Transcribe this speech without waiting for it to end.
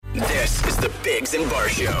This is the Biggs and Barr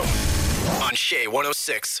Show on Shea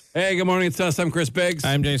 106. Hey, good morning. It's us. I'm Chris Biggs.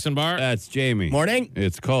 I'm Jason Barr. That's Jamie. Morning.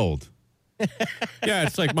 It's cold. Yeah,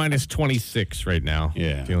 it's like minus 26 right now.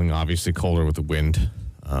 Yeah. Feeling obviously colder with the wind.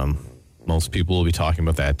 Most people will be talking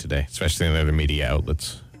about that today, especially in other media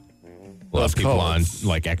outlets. A lot of people on,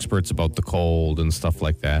 like, experts about the cold and stuff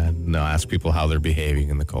like that. And they'll ask people how they're behaving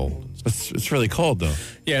in the cold. It's really cold, though.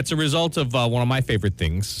 Yeah, it's a result of one of my favorite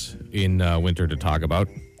things in winter to talk about.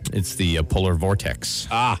 It's the polar vortex.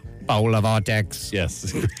 Polar vortex.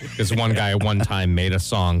 Yes. Because one guy at one time made a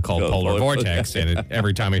song called Polar Vortex, and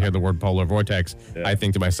every time I hear the word polar vortex, I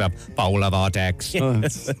think to myself, polar vortex. I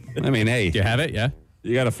mean, hey. Do you have it? Yeah?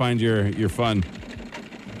 You got to find your fun.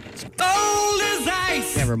 Cold as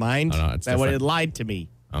ice. Never mind. Oh, no, it's that would different. have lied to me.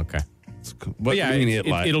 Okay. What Yeah, do you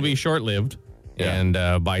mean it'll be short-lived. Yeah.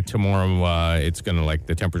 And by tomorrow, it's going to, like,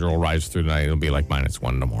 the temperature will rise through the night. It'll be like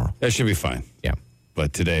 -1 tomorrow. That should be fine. Yeah.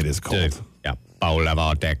 But today it is cold. Yeah. Polar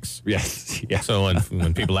vortex. Yes. Yeah. So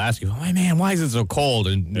when people ask you, oh, man, why is it so cold?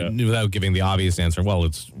 And without giving the obvious answer, well,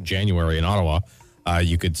 it's January in Ottawa,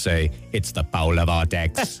 you could say, it's the polar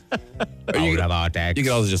vortex. Polar vortex. You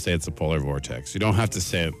could also just say it's a polar vortex. You don't have to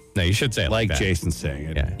say it No, you should say it like that. Jason's saying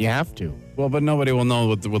it. Yeah. You have to. Well, but nobody will know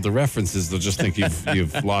what the reference is. They'll just think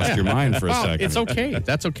you've lost your mind for a second. It's okay.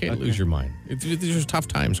 That's okay to lose your mind. These are tough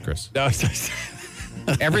times, Chris. No, it's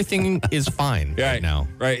Everything is fine right now.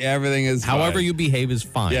 Right. Everything is However fine. you behave is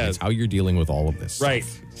fine. Yes. It's how you're dealing with all of this. Right.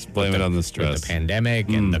 Just blame it on the stress. With the pandemic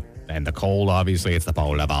and the cold, obviously, it's the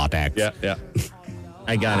polar vortex. Yeah. Yeah.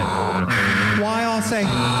 I got it. Why are they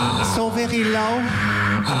so very low?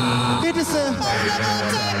 It is a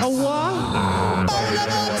what? Polar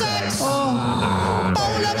vortex. Oh,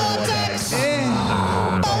 polar vortex.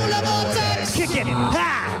 Polar vortex. Kick it.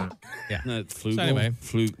 Ha! No, Flugel? So anyway.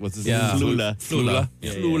 What's his Yeah. name? Flula. Flula.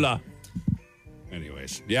 Yeah, Flula.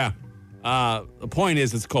 Anyways, yeah. The point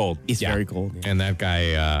is, it's cold. It's very cold. Yeah. And that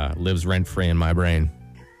guy lives rent-free in my brain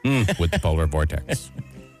with the polar vortex.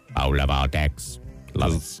 Polar vortex.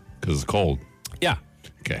 Love it. Because it's cold. Yeah.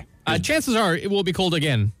 Okay. Chances are it will be cold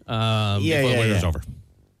again before the winter's over.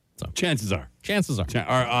 Chances are. Chances are.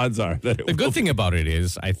 Our odds are that it The good thing about it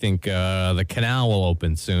is I think the canal will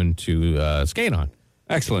open soon to skate on.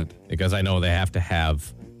 Excellent. Because I know they have to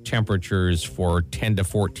have temperatures for 10 to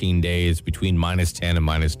 14 days between -10 and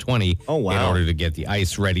 -20 Oh, wow. in order to get the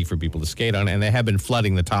ice ready for people to skate on. And they have been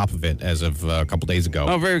flooding the top of it as of a couple days ago.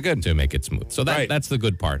 Oh, very good. To make it smooth. So Right. that's the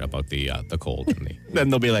good part about the cold. And Then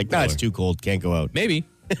they'll be like, no, it's too cold. Can't go out. maybe.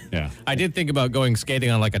 Yeah. I did think about going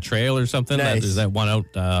skating on like a trail or something. Nice. There's that one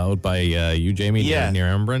out by you, Jamie, Yeah. near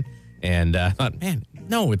Embrun. And I thought, man,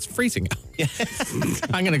 no, it's freezing out.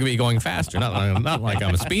 I'm going to be going faster. Not like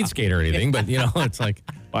I'm a speed skater or anything, but, it's like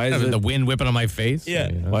Why is it? the wind whipping on my face. Yeah.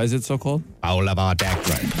 Why is it so cold? Polar vortex.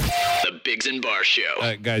 The Biggs and Barr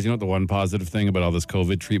Show. Guys, you know what the one positive thing about all this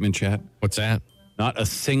COVID treatment chat? What's that? Not a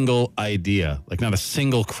single idea, like not a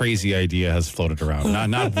single crazy idea has floated around.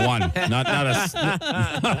 Not one. Not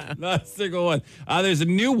a single one. There's a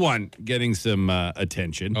new one getting some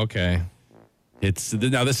attention. Okay.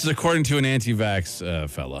 Now this is according to an anti-vax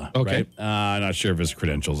fella. Okay. Right? Not sure of his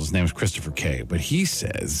credentials. His name is Christopher K. But he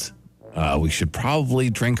says we should probably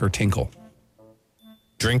drink or tinkle.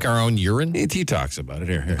 Drink our own urine? He talks about it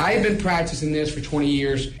here. I have been practicing this for 20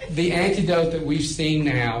 years. The antidote that we've seen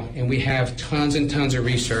now, and we have tons and tons of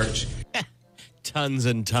research. Tons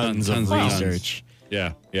and tons of Tons and tons. research.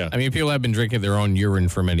 Yeah. I mean, people have been drinking their own urine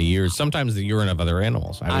for many years, sometimes the urine of other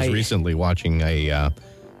animals. I was recently watching a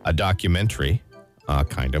documentary,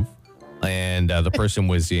 kind of, and the person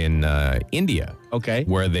was in India. Okay.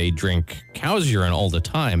 Where they drink cow's urine all the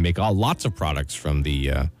time, make lots of products from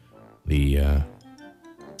the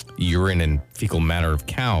urine and fecal matter of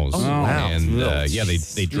cows. Oh, wow. And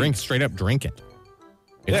It's they straight up drink it.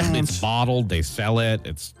 It's bottled, they sell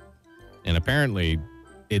it, and apparently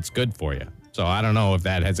it's good for you. So I don't know if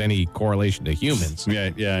that has any correlation to humans.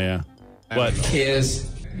 Yeah. But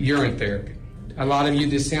Is urine therapy. A lot of you,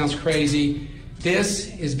 this sounds crazy. This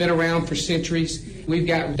has been around for centuries. We've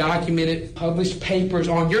got documented, published papers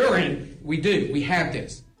on urine. We do. We have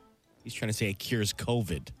this. He's trying to say it cures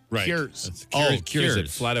COVID. right. Cures. Cures it.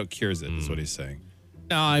 Cures. Flat out cures it is what he's saying.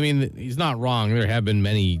 No, I mean, he's not wrong. There have been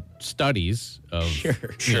many studies of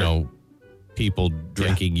people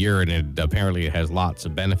drinking urine, and apparently it has lots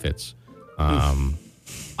of benefits.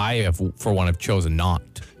 I have, for one, have chosen not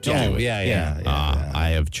to do it. I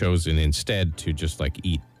have chosen instead to just like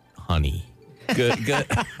eat honey, Good.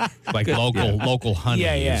 like local honey.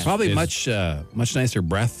 Yeah. Probably much nicer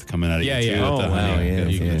breath coming out of you too. Oh, with the wow. honey. Yeah,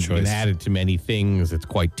 Good You can choice. add it to many things. It's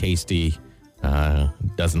quite tasty.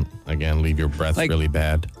 Doesn't, again, leave your breath Like- really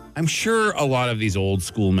bad. I'm sure a lot of these old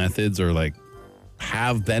school methods are like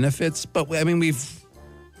have benefits, but I mean we've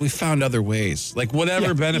found other ways. Like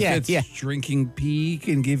whatever benefits drinking pee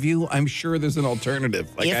can give you, I'm sure there's an alternative.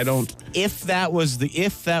 Like if that was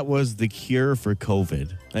the cure for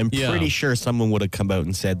COVID, I'm pretty sure someone would have come out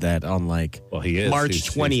and said that on March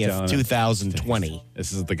 20th, 2020.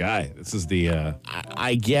 This is the guy. This is the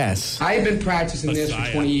I guess. I have been practicing this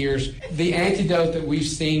for 20 years. The antidote that we've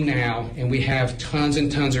seen now, and we have tons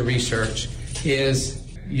and tons of research, is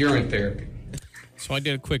urine therapy. So I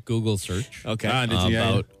did a quick Google search. Okay.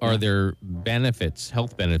 About are there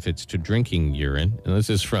health benefits to drinking urine? And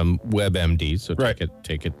this is from WebMD, so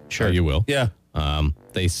take it how you will. Yeah.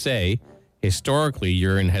 They say historically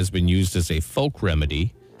urine has been used as a folk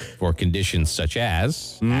remedy for conditions such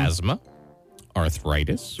as asthma,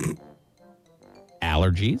 arthritis,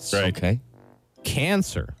 allergies, Okay.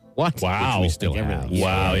 cancer. What? Which we still have.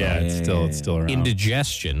 Wow, it's still around.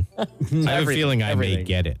 Indigestion. I have a feeling I may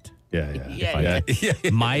get it. Yeah.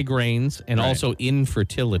 Migraines and also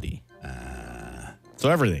infertility. So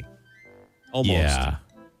everything. Almost. Yeah.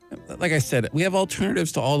 Like I said, we have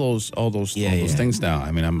alternatives to all those things now.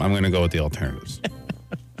 I mean, I'm going to go with the alternatives.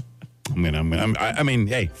 I mean,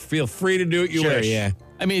 hey, feel free to do what you wish. Yeah.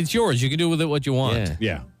 I mean, it's yours. You can do with it what you want.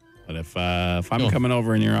 Yeah. But if I'm coming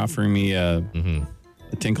over and you're offering me a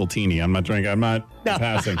Tinkle Teeny, I'm not drinking. I'm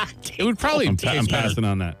passing. It would probably I'm taste passing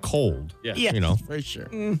on that. cold. Yeah. You know, for sure.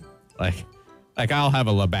 Like I'll have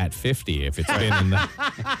a Labatt 50 if it's been in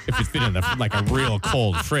the like a real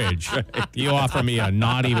cold fridge. You offer me a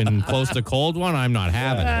not even close to cold one, I'm not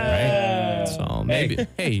having it, right? So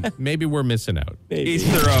maybe we're missing out. Each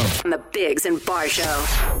their own. On the Biggs and Barr Show.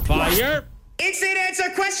 Fire. Instant answer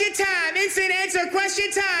question time. Instant answer question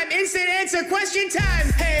time. Instant answer question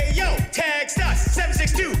time. Hey, yo, text us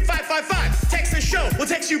 762-555. Text the show. We'll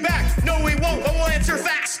text you back. No, we won't, but we'll answer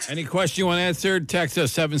fast. Any question you want answered, text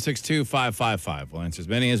us 762-555. We'll answer as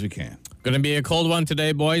many as we can. Going to be a cold one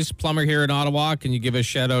today, boys. Plumber here in Ottawa. Can you give a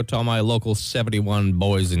shout out to all my local 71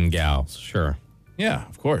 boys and gals? Sure. Yeah,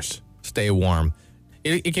 of course. Stay warm.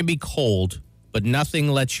 It can be cold, but nothing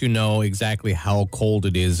lets you know exactly how cold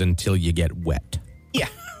it is until you get wet. Yeah.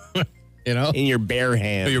 You know? In your bare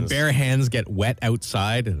hands. So your bare hands get wet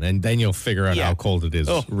outside, and then you'll figure out how cold it is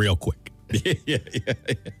real quick. Yeah.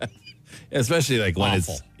 Especially like when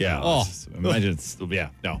Awful. Imagine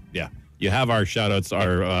You have our shout outs,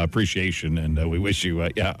 our appreciation, and we wish you,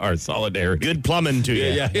 our solidarity. Good plumbing to you.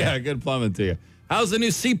 Yeah, good plumbing to you. How's the new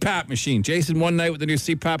CPAP machine? Jason, one night with the new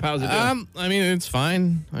CPAP, how's it doing? I mean, it's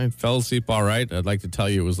fine. I fell asleep all right. I'd like to tell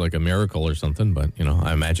you it was like a miracle or something, but,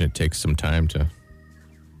 I imagine it takes some time to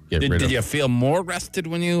get rid of. Did you feel more rested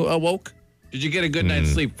when you awoke? Did you get a good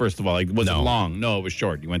night's sleep, first of all? Like, was it long? No, it was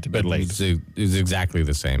short. You went to bed late. It was exactly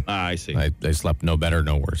the same. I see. I slept no better,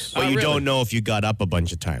 no worse. But you don't know if you got up a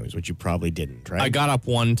bunch of times, which you probably didn't, right? I got up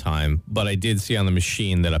one time, but I did see on the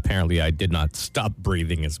machine that apparently I did not stop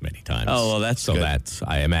breathing as many times. Oh, well, that's so good. that's,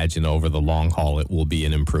 I imagine over the long haul, it will be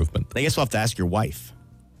an improvement. I guess we'll have to ask your wife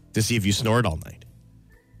to see if you snored all night.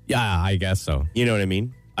 Yeah, I guess so. You know what I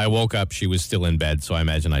mean? I woke up, she was still in bed, so I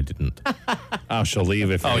imagine I didn't. Oh, she'll leave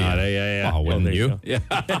if you're not. Yeah. Oh, wouldn't you? Yeah.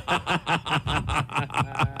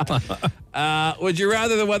 Would you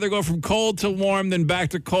rather the weather go from cold to warm than back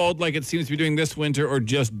to cold like it seems to be doing this winter, or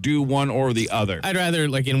just do one or the other? I'd rather,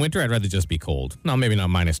 like in winter, I'd rather just be cold. No, maybe not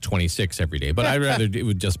minus 26 every day, but I'd rather it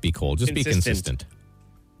would just be cold. Just be consistent.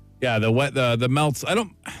 Yeah, the melts. I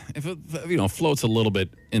don't, if it, floats a little bit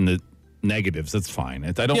in the negatives, that's fine.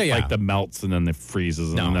 I don't like the melts and then the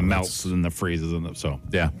freezes and then the melts and then the freezes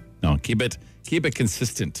keep it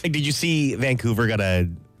consistent. Like, did you see Vancouver got a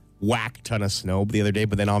whack ton of snow the other day,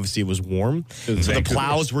 but then obviously it was warm, so the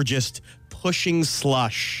plows were just pushing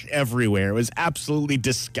slush everywhere. It was absolutely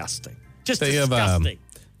disgusting. Disgusting.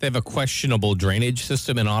 They have a questionable drainage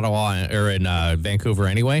system in Ottawa or in Vancouver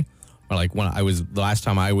anyway. Like the last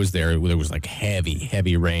time I was there was like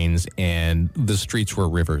heavy rains and the streets were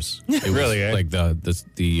rivers. It was really, like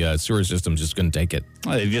the sewer system just couldn't take it.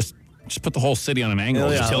 Well, they just put the whole city on an angle,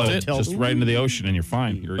 just right into the ocean, and you're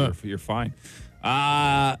fine. You're fine.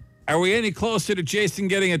 Are we any closer to Jason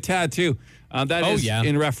getting a tattoo? That is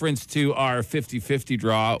in reference to our 50-50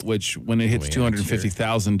 draw, which when it hits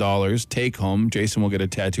 $250,000 take home, Jason will get a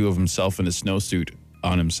tattoo of himself in a snowsuit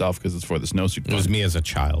on himself because it's for the snowsuit. It was me as a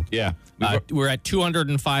child. Yeah. We're at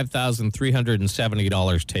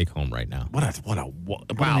 $205,370 take home right now. What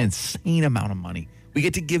an insane amount of money. We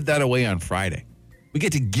get to give that away on Friday. We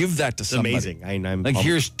get to give that to somebody. Amazing. I'm like,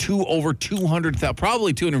 here's over 200,000,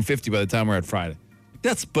 probably 250 by the time we're at Friday.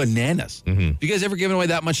 That's bananas. Mm-hmm. You guys ever given away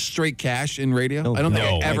that much straight cash in radio? I don't think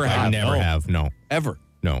I ever have. I never have. No. Ever.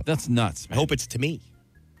 No. That's nuts, man. I hope it's to me.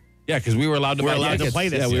 Yeah, because we were allowed to play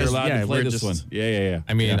this. Yeah, we were allowed to play this just one. Yeah.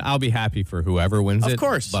 I mean, I'll be happy for whoever wins it. Of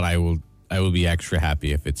course. But I will be extra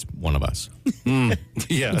happy if it's one of us.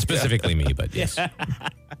 Yeah. Specifically me, but yes.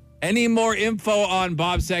 Any more info on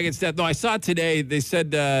Bob Saget's death? No, I saw today they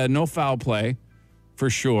said no foul play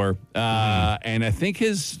for sure. And I think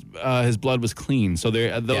his blood was clean. So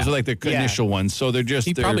those are like the initial ones. So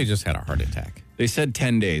he probably just had a heart attack. They said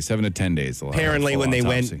 10 days, 7 to 10 days. Apparently, when they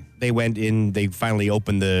went in, they finally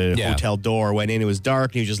opened the hotel door, went in, it was dark,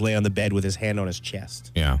 and he was just laying on the bed with his hand on his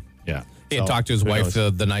chest. Yeah. He had talked to his wife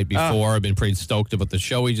the night before, been pretty stoked about the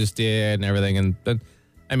show he just did and everything. And then,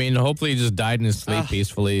 I mean, hopefully he just died in his sleep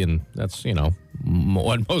peacefully, and that's,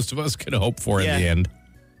 what most of us could hope for in the end.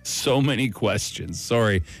 So many questions.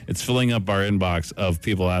 Sorry, it's filling up our inbox of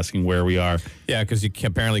people asking where we are. Yeah, because you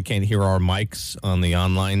apparently can't hear our mics on the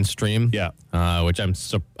online stream. Yeah. Which a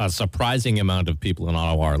surprising amount of people in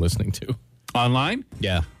Ottawa are listening to. Online?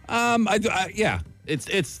 Yeah.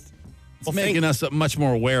 It's making us much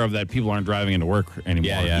more aware of that people aren't driving into work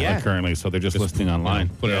anymore. Like currently, so they're just listening online.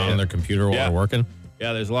 Put it on their computer while they're working.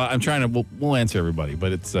 Yeah, there's a lot. I'm trying to. We'll answer everybody,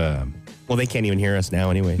 but it's. Well, they can't even hear us now,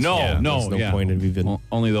 anyway. No. There's no point in even. Well,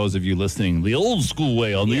 only those of you listening the old school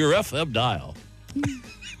way on your FM dial.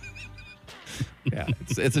 Yeah,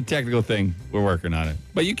 it's a technical thing. We're working on it,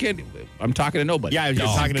 but you can't. I'm talking to nobody. Yeah, you're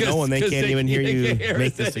talking to no one. They can't even hear you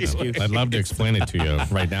make this excuse. I'd love to explain it to you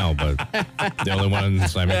right now, but the only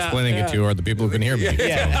ones I'm explaining it to are the people who can hear me.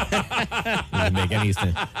 Yeah. So, doesn't make any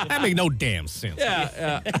sense. That make no damn sense.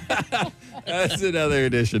 Yeah. That's another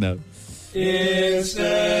edition of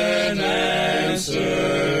Instant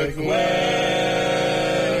Answer Question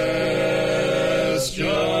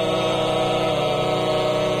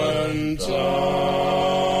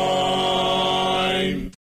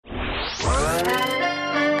Time.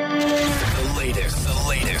 The latest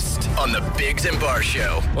on the Biggs and Barr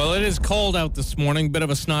Show. Well, it is cold out this morning. Bit of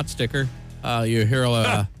a snot sticker. You hear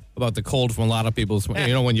about the cold from a lot of people.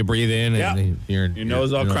 When you breathe in and your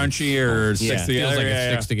nose all crunchy or sticks together. Feels like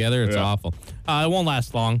it sticks together. It's awful. It won't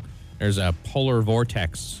last long. There's a polar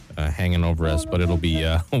vortex hanging over us, but it'll be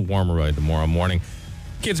warmer by tomorrow morning.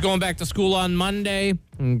 Kids going back to school on Monday.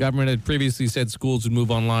 And government had previously said schools would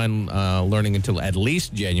move online learning until at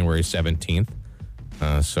least January 17th.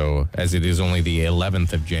 So as it is only the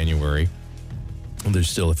 11th of January,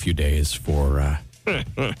 there's still a few days for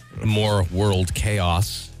more world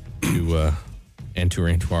chaos to enter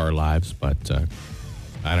into our lives. But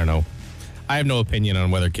I don't know. I have no opinion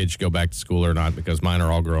on whether kids should go back to school or not because mine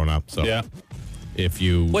are all grown up. So if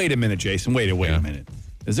you... Wait a minute, Jason. Wait a minute.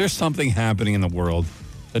 Is there something happening in the world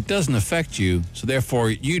that doesn't affect you, so therefore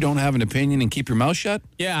you don't have an opinion and keep your mouth shut?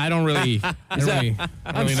 Yeah, I don't really, I don't really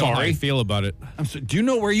know how I feel about it. Do you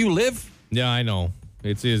know where you live? Yeah, I know.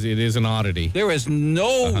 It is an oddity. There is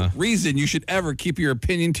no reason you should ever keep your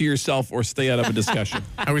opinion to yourself or stay out of a discussion.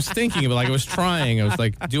 I was thinking, but I was trying. I was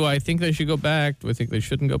like, do I think they should go back? Do I think they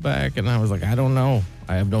shouldn't go back? And I was like, I don't know.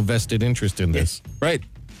 I have no vested interest in this. Right.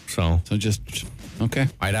 So just, okay.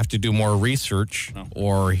 I'd have to do more research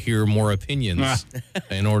or hear more opinions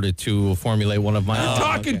in order to formulate one of my own.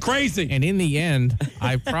 Talking crazy. And in the end,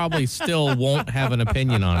 I probably still won't have an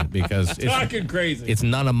opinion on it because crazy. It's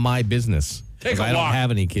none of my business. Take a walk. I don't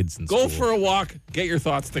have any kids in school. Go for a walk. Get your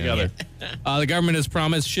thoughts together. The government has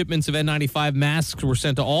promised shipments of N95 masks were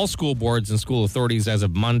sent to all school boards and school authorities as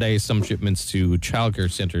of Monday. Some shipments to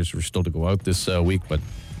childcare centers were still to go out this week, but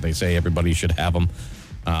they say everybody should have them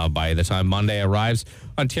by the time Monday arrives.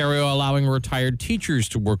 Ontario allowing retired teachers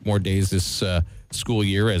to work more days this school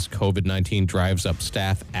year as COVID-19 drives up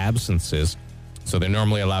staff absences. So they're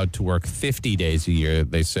normally allowed to work 50 days a year.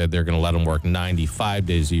 They said they're going to let them work 95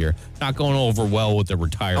 days a year. Not going over well with the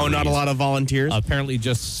retirees. Oh, not a lot of volunteers? Apparently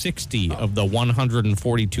just 60 of the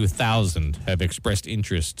 142,000 have expressed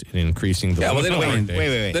interest in increasing the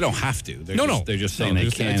wait. They don't have to. They're just saying they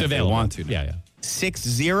can if they want to. Yeah.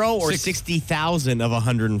 60 or 60,000 of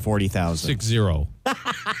 140,000? 60. Of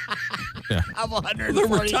 140. They're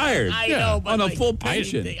retired. I know, but on a full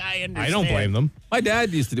pension. I understand. I don't blame them. My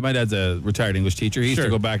dad's a retired English teacher. He used to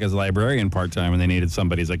go back as a librarian part-time when they needed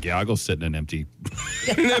somebody. He's like, I'll go sit in an empty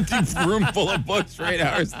room full of books for 8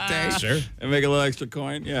 hours a day. Sure. And make a little extra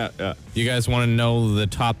coin. Yeah. You guys want to know the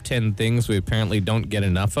top 10 things we apparently don't get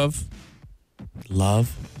enough of?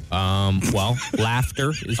 Love. Well,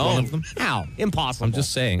 laughter is one of them. How? Impossible. I'm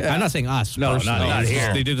just saying. I'm not saying us. No, personally. not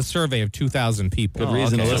here. They did a survey of 2,000 people. Good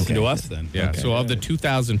reason to listen to us then. Yeah. So of the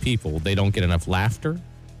 2,000 people, they don't get enough laughter,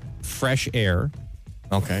 fresh air,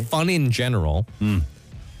 fun in general,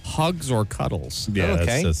 hugs or cuddles. Yeah,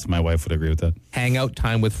 that's my wife would agree with that. Hangout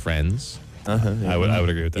time with friends, I would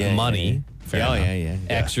agree with that. Yeah, money. Fair enough. Yeah.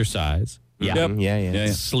 Exercise. Yeah. Yep.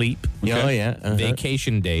 Yeah. Sleep. Oh, yeah.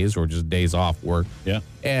 Vacation days or just days off work. Yeah.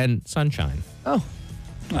 And sunshine. Oh.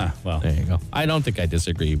 Well. There you go. I don't think I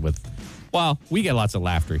disagree with. Well, we get lots of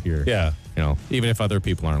laughter here. Yeah. Even if other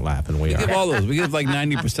people aren't laughing, we give are. all those. We give like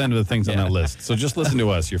 90% of the things on that list. So just listen to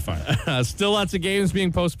us. You're fine. Still lots of games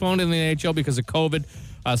being postponed in the NHL because of COVID.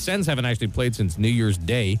 Sens haven't actually played since New Year's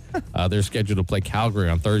Day. They're scheduled to play Calgary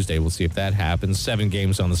on Thursday. We'll see if that happens. 7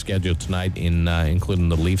 games on the schedule tonight, including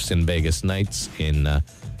the Leafs and Vegas Knights in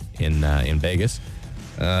Vegas.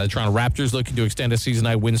 The Toronto Raptors looking to extend a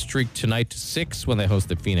season-high win streak tonight to 6 when they host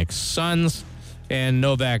the Phoenix Suns. And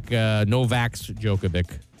Novak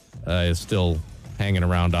Djokovic is still hanging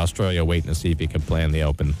around Australia, waiting to see if he can play in the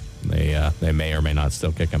Open. They may or may not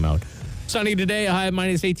still kick him out. Sunny today, a high of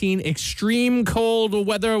 -18. Extreme cold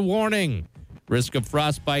weather warning. Risk of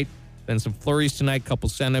frostbite. Then some flurries tonight, couple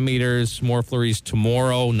centimeters. More flurries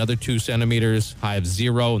tomorrow, another 2 centimeters. High of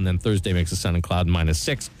 0. And then Thursday makes a sun and cloud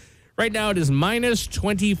 -6. Right now it is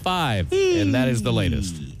 -25. And that is the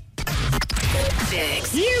latest.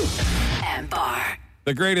 Biggs and Barr.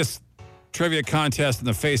 The greatest trivia contest in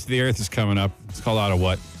the face of the earth is coming up. It's called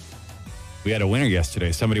OttaWHAT. We had a winner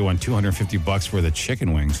yesterday. Somebody won $250 worth of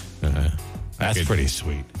chicken wings. That's pretty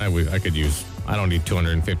sweet. I could use. I don't need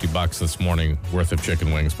 $250 this morning worth of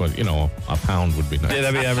chicken wings, but a pound would be nice. Yeah,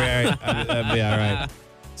 that'd be all right. That'd be all right.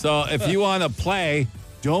 So if you want to play,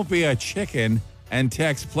 don't be a chicken and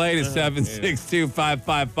text play to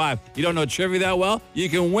 762-555. You don't know trivia that well? You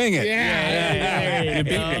can wing it. Yeah. You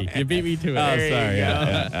beat me. You beat me to it. Oh, sorry.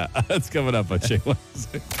 Yeah. That's coming up on Chicken Wings.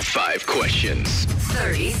 5 questions.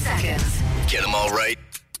 30 seconds. Get them all right,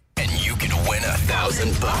 and you can win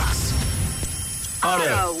 $1,000.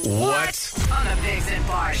 OttaWHAT? On the Biggs and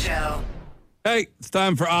Barr Show. Hey, it's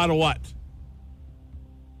time for OttaWHAT.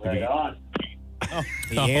 Right on.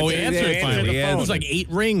 He answered it finally. It was like 8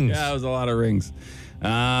 rings. Yeah, it was a lot of rings.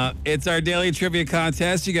 It's our daily trivia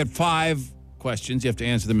contest. You get 5 questions. You have to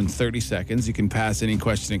answer them in 30 seconds. You can pass any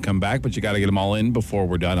question and come back, but you got to get them all in before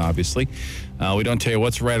we're done, obviously. We don't tell you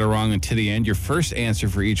what's right or wrong until the end. Your first answer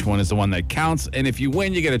for each one is the one that counts. And if you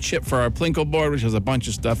win, you get a chip for our Plinko board, which has a bunch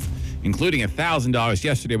of stuff, including $1,000.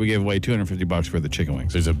 Yesterday, we gave away $250 for the chicken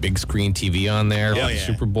wings. There's a big screen TV on there for the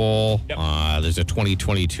Super Bowl. Yep. There's a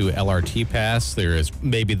 2022 LRT pass. There is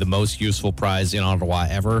maybe the most useful prize in Ottawa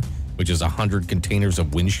ever, which is 100 containers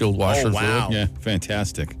of windshield washer fluid. Yeah,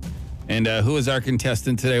 fantastic. And who is our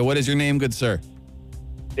contestant today? What is your name, good sir?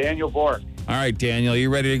 Daniel Bork. All right, Daniel, you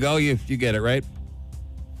ready to go? You get it, right?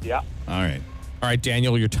 Yeah. All right. All right,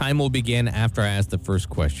 Daniel, your time will begin after I ask the first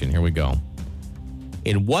question. Here we go.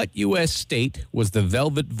 In what U.S. state was the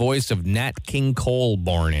velvet voice of Nat King Cole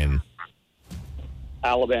born in?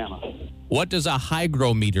 Alabama. What does a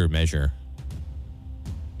hygrometer measure?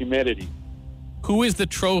 Humidity. Who is the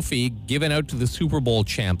trophy given out to the Super Bowl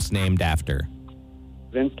champs named after?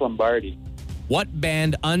 Vince Lombardi. What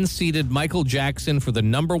band unseated Michael Jackson for the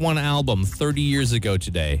 #1 album 30 years ago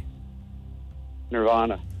today?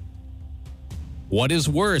 Nirvana. What is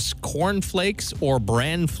worse, cornflakes or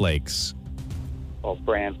bran flakes? Oh,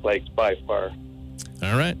 bran flakes by far.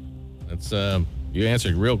 All right. That's you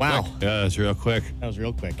answered real quick. Yeah, that's real quick. That was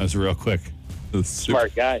real quick. That's real quick.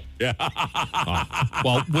 Smart guy. Yeah.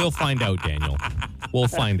 Well, we'll find out, Daniel. We'll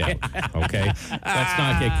find out. Okay? Let's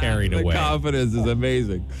not get carried away. The confidence is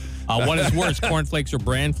amazing. What is worse, cornflakes or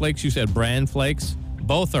bran flakes? You said bran flakes.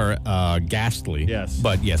 Both are ghastly. Yes.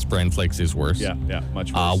 But yes, bran flakes is worse. Yeah,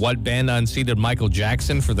 much worse. What band unseated Michael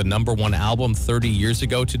Jackson for the #1 album 30 years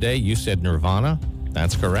ago today? You said Nirvana.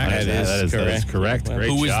 That's correct. That is correct. Great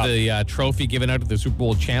Who job. is the trophy given out to the Super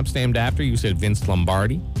Bowl champs named after? You said Vince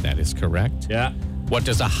Lombardi. That is correct. Yeah. What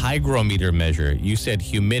does a hygrometer measure? You said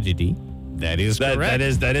humidity. That is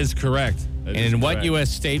correct. That is correct. And in what U.S.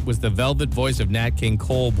 state was the velvet voice of Nat King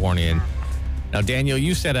Cole born in? Now, Daniel,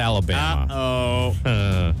 you said Alabama. Oh.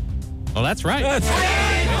 Well, that's right.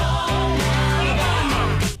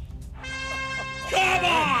 Come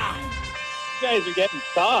on! You guys are getting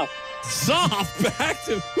soft. Soft back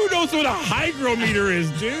to who knows what a hygrometer is,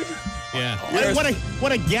 dude? Yeah.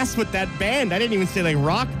 What a guess with that band. I didn't even say like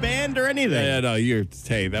rock band or anything. Yeah, no,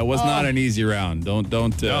 hey, that was not an easy round. Don't. No,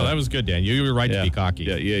 that was good, Dan. You were right to be cocky.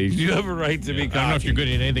 Yeah, you have a right to be cocky. I don't know if you're good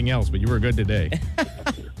at anything else, but you were good today.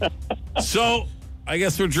 So, I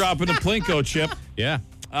guess we're dropping the Plinko chip. Yeah.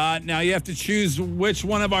 Now you have to choose which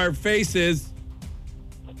one of our faces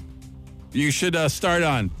you should start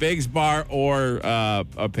on, Biggs, Barr, or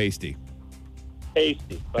a Pasty.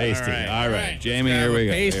 Pasty. Pasty. All right. Jamie, here we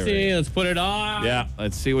go. Pasty, let's put it on. Yeah,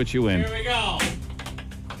 let's see what you win. Here we go.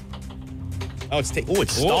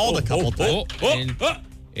 It's stalled a couple times.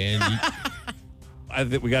 I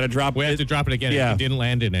think we got to drop. We have to drop it again. Yeah. It didn't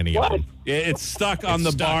land in any of them. It's stuck on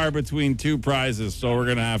the bar between two prizes, so we're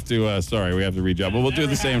gonna have to. We have to re-drop, but we'll do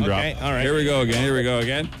the same drop. Okay, all right. Here we go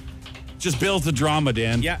again. Just builds the drama,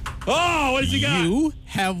 Dan. Yeah. Oh, what did you got? You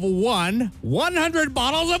have won 100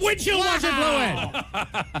 bottles of windshield washer fluid.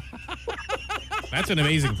 That's an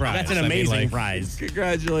amazing prize. That's an amazing prize.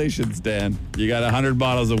 Congratulations, Dan. You got 100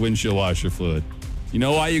 bottles of windshield washer fluid. You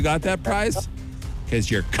know why you got that prize?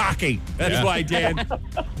 Because you're cocky. That's why, Dan.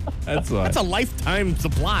 That's why. That's a lifetime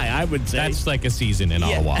supply, I would say. That's like a season in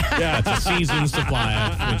Ottawa. Yeah, it's a season supply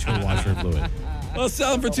of windshield washer fluid. Well,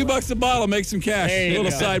 sell them for $2 a bottle. Make some cash. A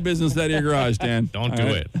little side business out of your garage, Dan. Don't do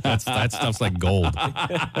it. That stuff's like gold. All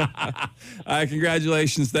right,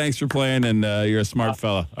 congratulations. Thanks for playing, and you're a smart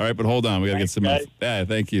fella. All right, but hold on. We got to get some. Yeah,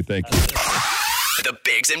 thank you. The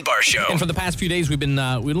Biggs and Barr Show. And for the past few days, we've been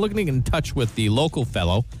looking in touch with the local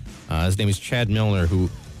fellow. His name is Chad Milner, who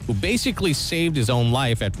basically saved his own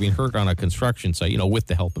life after being hurt on a construction site, with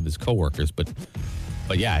the help of his coworkers. But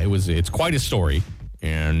yeah, it's quite a story,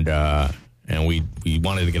 and we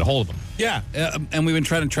wanted to get a hold of him. Yeah, and we've been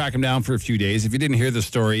trying to track him down for a few days. If you didn't hear the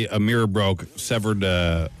story, a mirror broke, severed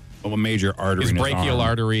a major artery in his brachial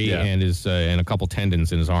artery and and a couple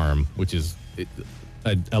tendons in his arm, which is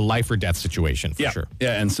a life or death situation for sure.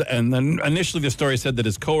 Yeah, and then initially the story said that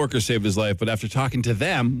his coworker saved his life, but after talking to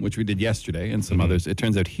them, which we did yesterday, and some others, it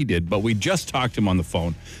turns out he did. But we just talked to him on the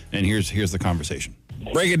phone, and here's the conversation.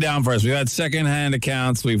 Break it down for us. We've had secondhand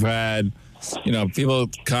accounts. We've had people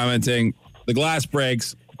commenting. The glass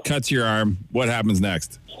breaks, cuts your arm. What happens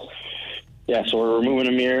next? Yeah, so we're removing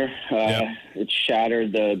a mirror. It's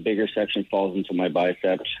shattered. The bigger section falls into my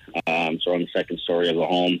bicep. So on the second story of the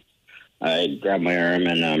home. I grabbed my arm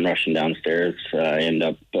and I'm rushing downstairs. I end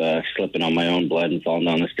up slipping on my own blood and falling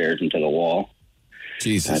down the stairs into the wall.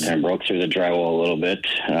 Jesus. And I broke through the drywall a little bit.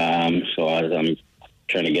 So as I'm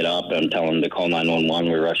trying to get up, I'm telling them to call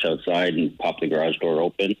 911. We rush outside and pop the garage door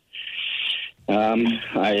open.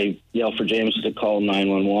 I yell for James to call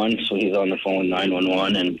 911, so he's on the phone with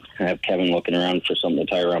 911, and I have Kevin looking around for something to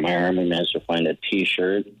tie around my arm. I managed to find a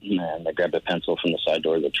T-shirt, and I grabbed a pencil from the side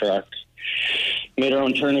door of the truck. Made our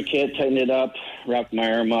own tourniquet, tightened it up, wrapped my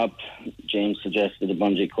arm up. James suggested a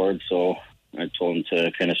bungee cord, so I told him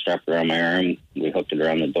to kind of strap it around my arm. We hooked it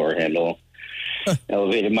around the door handle,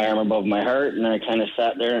 elevated my arm above my heart, and I kind of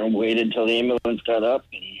sat there and waited till the ambulance got up.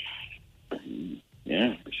 And,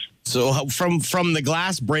 yeah. So from the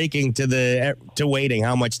glass breaking to waiting,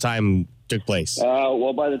 how much time took place?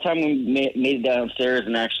 Well, by the time we made it downstairs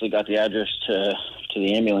and actually got the address to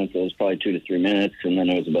the ambulance, it was probably 2 to 3 minutes, and then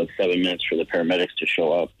it was about 7 minutes for the paramedics to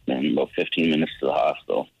show up, and about 15 minutes to the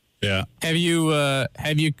hospital. Yeah. Have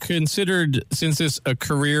you considered, since it's a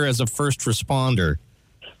career as a first responder?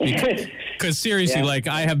 Because seriously,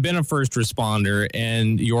 I have been a first responder,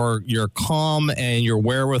 and your calm and your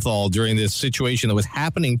wherewithal during this situation that was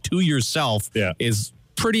happening to yourself is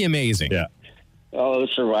pretty amazing. Yeah. Oh, it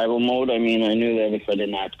was survival mode. I mean, I knew that if I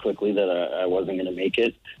didn't act quickly that I wasn't going to make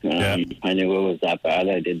it. I knew it was that bad.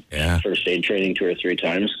 I did first aid training 2 or 3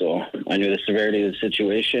 times, so I knew the severity of the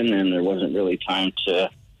situation, and there wasn't really time to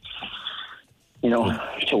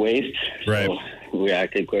waste. Right. So we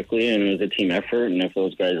acted quickly, and it was a team effort, and if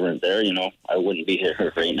those guys weren't there, I wouldn't be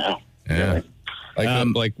here right now. Yeah.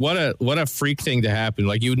 What a freak thing to happen.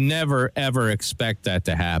 Like, you never, ever expect that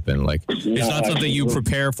to happen. Like, it's not something you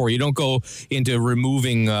prepare for. You don't go into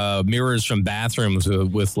removing mirrors from bathrooms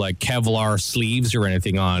with like Kevlar sleeves or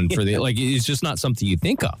anything on for it's just not something you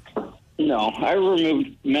think of. No, I removed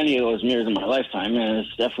many of those mirrors in my lifetime, and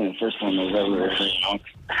it's definitely the first time I've ever,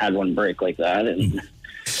 had one break like that. And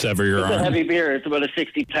sever your arm. It's a heavy mirror. It's about a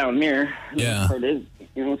 60-pound mirror. Yeah.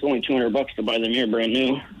 It's only $200 to buy the mirror brand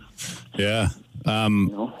new. Yeah. I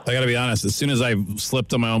got to be honest. As soon as I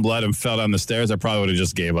slipped on my own blood and fell down the stairs, I probably would have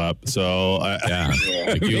just gave up. So,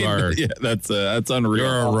 you are. Yeah, that's unreal.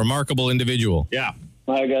 You're a remarkable individual. Yeah.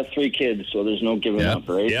 I got 3 kids, so there's no giving up,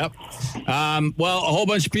 right? Yep. Well, a whole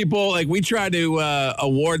bunch of people, we tried to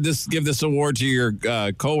give this award to your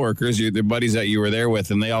coworkers, the buddies that you were there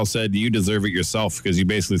with, and they all said you deserve it yourself because you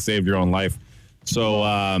basically saved your own life. So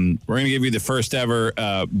we're going to give you the first ever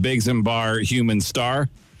Biggs and Barr Human Star.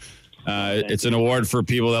 It's an award for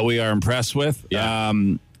people that we are impressed with. Yeah.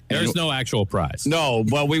 There's no actual prize. No,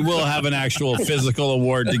 but we will have an actual physical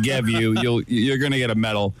award to give you. You're going to get a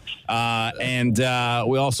medal. And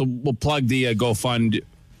we also will plug the GoFund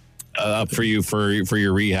up for you for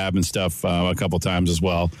your rehab and stuff a couple times as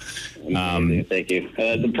well. Thank you.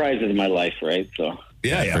 The prize is my life, right? So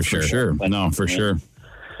yeah, for sure. No, for sure.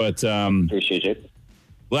 But appreciate it.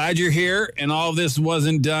 Glad you're here, and all of this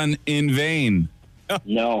wasn't done in vain.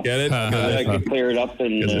 No. Get it? I could clear it up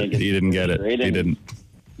and he didn't get it. He didn't.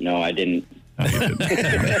 No, I didn't.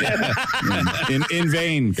 in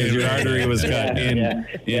vain, because your artery was cut. There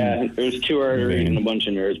was 2 arteries and a bunch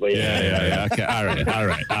of nerves. But Yeah. Okay. All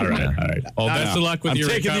right. Well, best of luck with your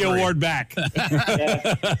recovery. I'm taking the award back.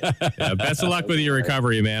 Best of luck with your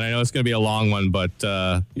recovery, man. I know it's going to be a long one, but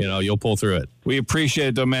you'll pull through it. We appreciate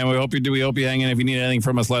it, though, man. We hope you hang in. If you need anything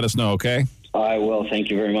from us, let us know. Okay. I will.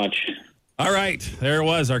 Thank you very much. All right. There it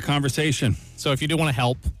was, our conversation. So if you do want to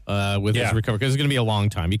help with his recovery, because it's going to be a long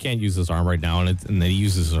time. You can't use his arm right now, and then he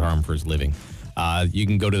uses his arm for his living. You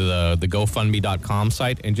can go to the GoFundMe.com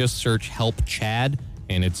site and just search Help Chad,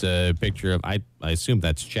 and it's a picture of, I assume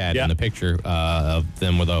that's Chad in the picture of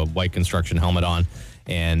them with a white construction helmet on,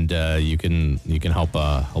 and you can help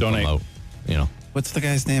Donate. them out. What's the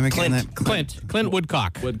guy's name again? Clint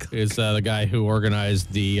Woodcock is the guy who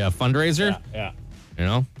organized the fundraiser.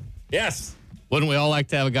 Yeah. Yes. Wouldn't we all like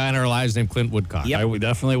to have a guy in our lives named Clint Woodcock? Yep. I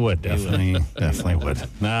definitely would. Definitely would.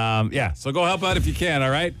 So go help out if you can, all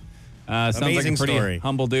right? Sounds Amazing like a pretty story.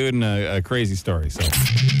 humble dude and a crazy story. So.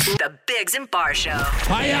 The Biggs and Barr Show.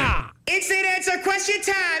 Hiya! Instant answer question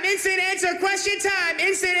time. Instant answer question time.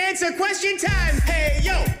 Instant answer question time. Hey,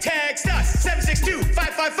 yo, text us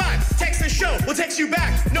 762-555. Text the show. We'll text you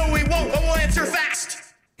back. No, we won't, but we'll answer fast.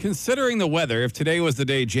 Considering the weather, if today was the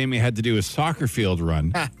day Jamie had to do a soccer field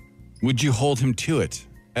run, would you hold him to it?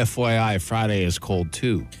 FYI, Friday is cold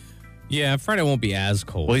too. Yeah, Friday won't be as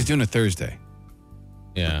cold. Well, he's doing it Thursday.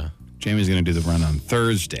 Yeah. Jamie's going to do the run on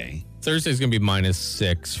Thursday. Thursday's going to be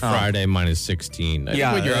 -6. Friday, -16. I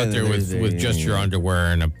think when you're out there with just your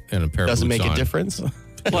underwear and a pair of boots Doesn't make on. a difference.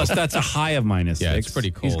 Plus, that's a high of -6. Yeah, it's pretty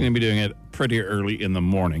cold. He's going to be doing it pretty early in the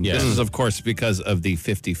morning. Yeah. This is, of course, because of the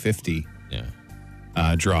 50-50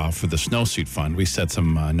 draw for the snowsuit fund. We set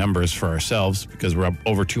some numbers for ourselves because we're up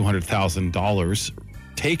over $200,000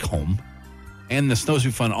 take home, and the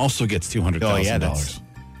snowsuit fund also gets $200,000. Oh, yeah, that's...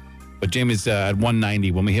 But Jamie's at 190.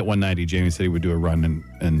 When we hit 190, Jamie said he would do a run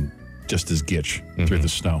and just his gitch through the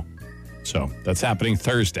snow. So that's happening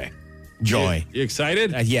Thursday. Joy. You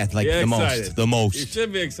excited? Yeah, like the excited. most. You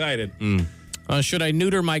should be excited. Should I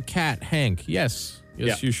neuter my cat, Hank? Yes,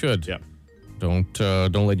 you should. Yeah.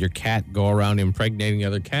 Don't let your cat go around impregnating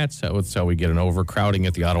other cats. That's how we get an overcrowding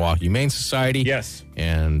at the Ottawa Humane Society. Yes.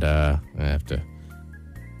 And I have to,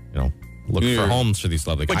 look for homes for these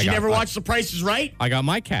lovely cats. But you never watched The Price is Right? I got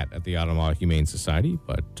my cat at the Ottawa Humane Society,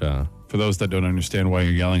 but... for those that don't understand why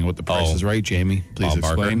you're yelling what the price is right, Jamie, please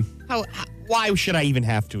explain. Why should I even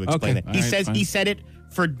have to explain it? He said it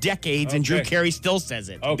for decades, and Drew Carey still says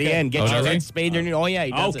it. At the end, get your head spayed. Oh, yeah,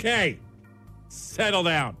 he does it. Settle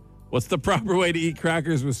down. What's the proper way to eat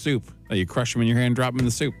crackers with soup? You crush them in your hand, drop them in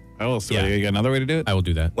the soup. Oh, so you got another way to do it? I will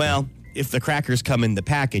do that. Well, if the crackers come in the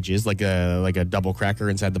packages, like a double cracker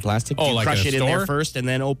inside the plastic, do you like crush in a it in store? there first and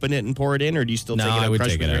then open it and pour it in, or do you still take it out and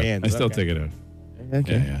crush it with your hands? I still take it out.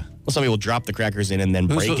 Okay. Yeah. Well, some people drop the crackers in and then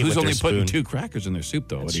break it with Who's their only spoon. putting 2 crackers in their soup,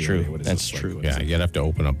 though? That's true. What is That's this true. like? Yeah, you'd have to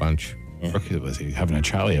open a bunch. Yeah. Was he having a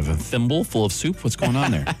child? You have a thimble full of soup? What's going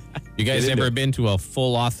on there? You guys ever been to a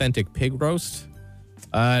full authentic pig roast?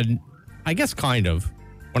 I guess kind of.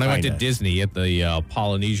 When I went to Disney at the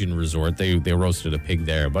Polynesian resort, they roasted a pig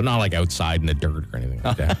there, but not like outside in the dirt or anything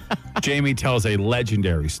like that. Jamie tells a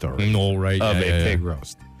legendary story of a pig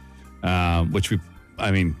roast, which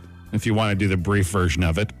if you want to do the brief version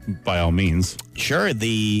of it, by all means. Sure.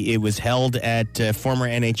 It was held at former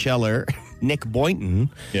NHLer Nick Boynton.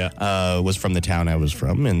 Was from the town I was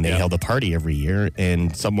from, and they held a party every year,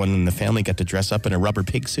 and someone in the family got to dress up in a rubber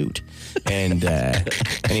pig suit. And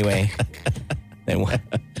anyway...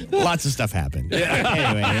 lots of stuff happened.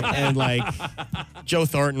 Anyway, and Joe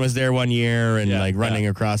Thornton was there one year and running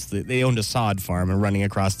across they owned a sod farm and running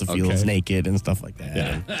across the fields naked and stuff like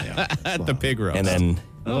that. At the pig roast. And then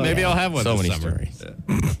maybe I'll have one so this many summer.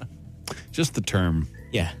 stories. Just the term.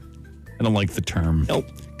 Yeah. I don't like the term. Nope.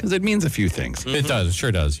 Because it means a few things. It does. It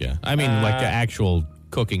sure does, yeah. I mean, like the actual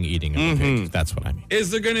cooking, eating of the pig. That's what I mean.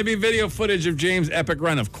 Is there going to be video footage of James' epic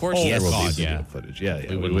run? Of course there will be video footage. Yeah.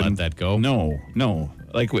 We wouldn't let that go. No.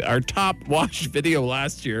 Like our top watched video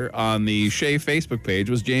last year on the Shea Facebook page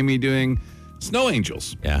was Jamie doing snow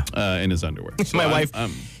angels in his underwear. So my wife,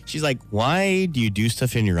 she's like, why do you do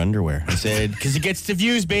stuff in your underwear? I said, because it gets the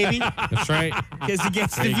views, baby. That's right. Because it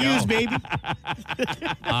gets the views, baby.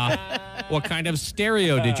 What kind of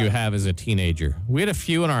stereo did you have as a teenager? We had a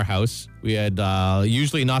few in our house. We had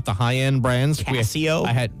usually not the high-end brands. Casio?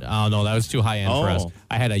 No, that was too high-end for us.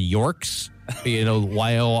 I had a Yorks,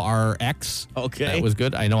 YORX. Okay. That was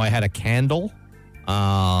good. I know I had a Candle,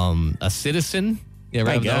 a Citizen. You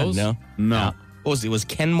ever have those? No. What was it? Was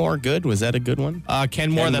Kenmore good? Was that a good one?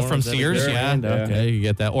 Kenmore, that from Sears, yeah. Okay, you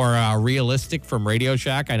get that. Or Realistic from Radio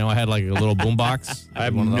Shack. I know I had like a little boombox. I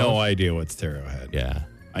have no idea what stereo I had. Yeah.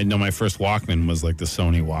 I know my first Walkman was like the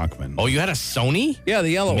Sony Walkman. Oh, you had a Sony? Yeah,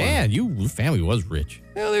 the yellow one. Man, your family was rich.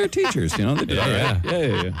 Yeah, they were teachers, you know. They did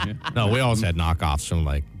Yeah. No, we always had knockoffs from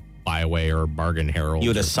like Buy Away or Bargain Herald.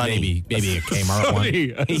 You had a Sunny. Maybe a Kmart one.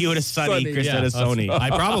 You had a Sunny. Chris had a Sony. I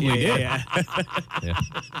probably did. Yeah.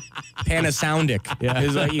 Panasonic. Yeah.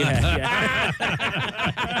 Is what you had.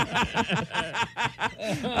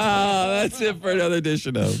 That's it for another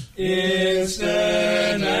edition of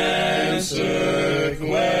Instant Answer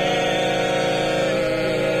Question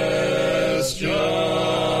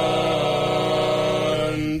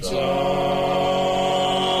Time.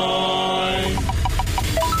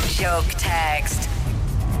 Joke text.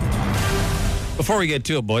 Before we get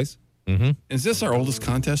to it, boys, is this our oldest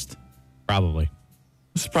contest? Probably.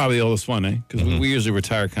 This is probably the oldest one, eh? Because we usually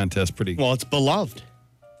retire contests pretty. Well, it's beloved.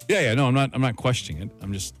 Yeah. No, I'm not questioning it.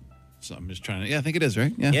 I'm just trying to. Yeah, I think it is,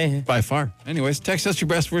 right? Yeah. By far. Anyways, text us your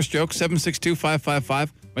best worst joke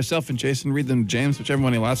 762-555. Myself and Jason read them to James. Whichever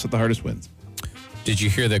one he laughs at the hardest wins. Did you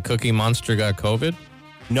hear that Cookie Monster got COVID?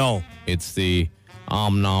 No. It's the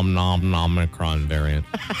nom Omicron variant.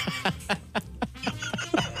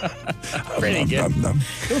 Pretty good.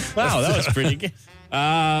 Wow, that was pretty good.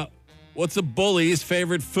 What's a bully's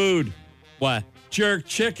favorite food? What? Jerk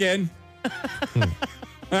chicken.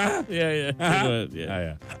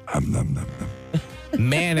 Yeah.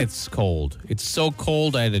 Man, it's cold. It's so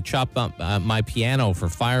cold I had to chop up my piano for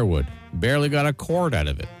firewood. Barely got a cord out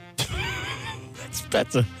of it.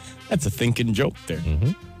 That's a thinking joke there.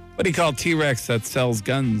 What do you call T-Rex that sells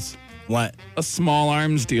guns? What? A small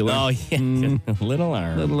arms dealer. Oh, yeah. Little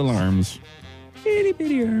arms. Little arms. Itty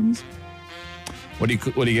bitty arms. What do you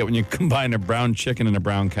get when you combine a brown chicken and a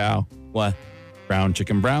brown cow? What? Brown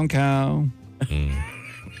chicken, brown cow.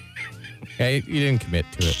 Okay, you didn't commit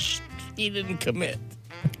to it. He didn't commit.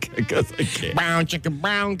 Because I can't. Brown chicken,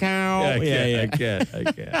 brown cow. I can't.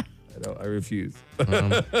 I refuse.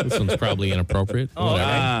 This one's probably inappropriate.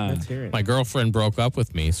 Let's hear it. My girlfriend broke up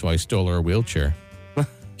with me, so I stole her wheelchair.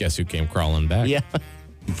 Guess who came crawling back? Yeah.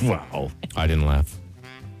 Wow. I didn't laugh.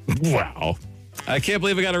 Wow. I can't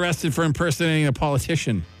believe I got arrested for impersonating a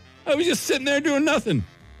politician. I was just sitting there doing nothing.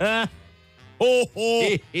 Why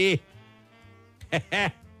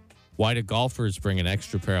do golfers bring an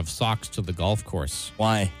extra pair of socks to the golf course?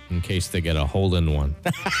 Why? In case they get a hole-in-one.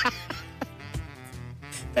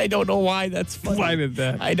 I don't know why that's funny. Why did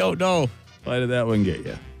that? I don't know. Why did that one get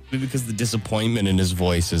you? Because the disappointment in his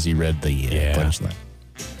voice as he read the punchline.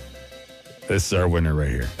 This is our winner right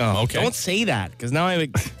here. Oh, okay. Don't say that, because now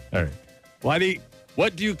I'm... All right.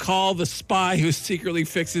 What do you call the spy who secretly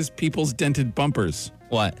fixes people's dented bumpers?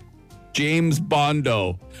 What? James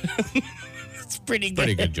Bondo. It's pretty good.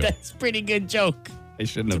 Pretty good joke. That's a pretty good joke. I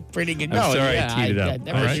shouldn't have. Pretty good. I'm sorry I teed it up.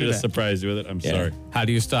 I should have surprised you with it. I'm sorry. How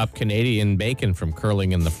do you stop Canadian bacon from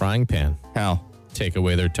curling in the frying pan? How? Take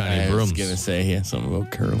away their tiny brooms. I was going to say, something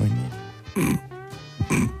about curling.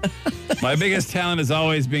 My biggest talent is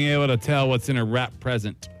always being able to tell what's in a wrap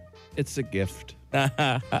present. It's a gift.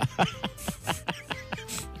 A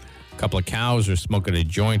couple of cows are smoking a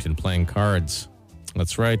joint and playing cards.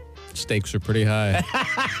 That's right. Stakes are pretty high.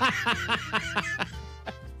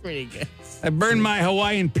 Pretty good. I burned my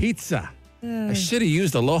Hawaiian pizza. I should have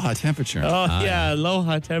used aloha temperature. Oh, yeah.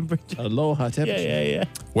 Aloha temperature. Aloha temperature. Yeah.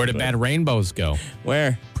 Where do bad rainbows go?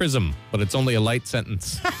 Where? Prism, but it's only a light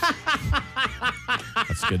sentence.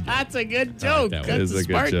 That's good. That's a good joke. Like That's a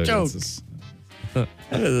smart joke. That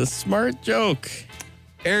is a smart joke.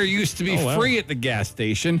 Air used to be free at the gas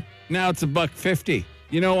station. Now it's $1.50.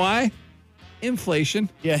 You know why? Inflation.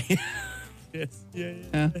 Yeah. Yes.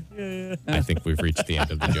 I think we've reached the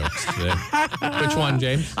end of the jokes today. Which one,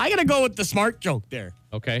 James? I got to go with the smart joke there.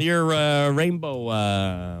 Okay. Your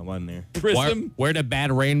rainbow one there. Prism. Where do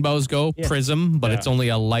bad rainbows go? Yeah. Prism, but it's only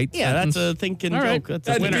a light sentence. That's a thinking All joke. Right.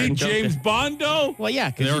 That's a winner. James Bondo? Well,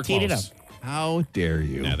 yeah, because you teed it up. How dare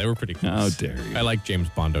you? Yeah, they were pretty close. How dare you? I like James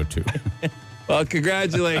Bondo, too. Well,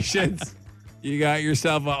 congratulations. You got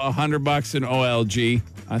yourself $100 in OLG.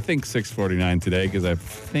 I think $6.49 today because I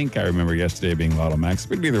think I remember yesterday being Lotto Max,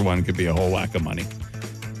 but either one could be a whole whack of money.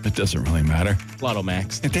 It doesn't really matter. Lotto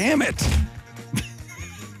Max. Damn it.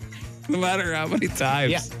 No matter how many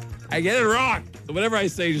times I get it wrong. So whatever I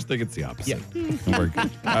say, just think it's the opposite. Yeah. And we're good.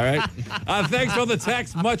 All right. Thanks for the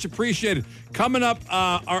text. Much appreciated. Coming up,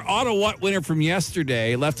 our OttaWHAT winner from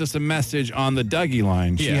yesterday left us a message on the DUGY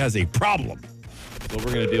line. She has a problem. But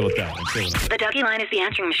we're going to deal with that. The DUGY line is the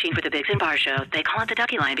answering machine for the Biggs and Barr show. They call it the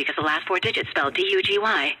DUGY line because the last 4 digits spell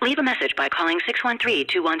DUGY. Leave a message by calling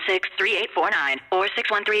 613-216-3849 or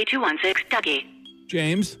 613-216-DUGY.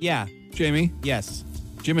 James? Yeah. Jamie? Yes.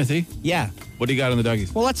 Jimothy? Yeah. What do you got on the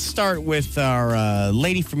Duggies? Well, let's start with our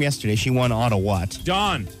lady from yesterday. She won OttaWHAT.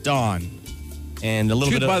 Dawn. And a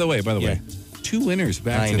little bit of... By the way, 2 winners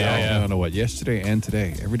back to that. Yeah. I don't know what, yesterday and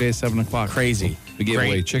today. Every day at 7 o'clock. Crazy. We gave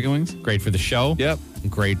away chicken wings. Great for the show. Yep.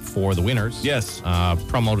 Great for the winners. Yes.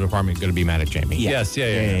 Promo department going to be mad at Jamie. Yes.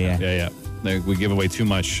 Yeah. We give away too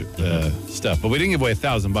much stuff. But we didn't give away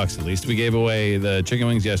 $1,000 at least. We gave away the chicken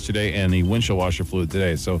wings yesterday and the windshield washer fluid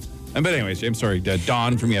today. So, but anyways, James, sorry,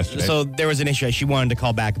 Dawn from yesterday. So there was an issue. She wanted to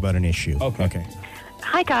call back about an issue. Okay.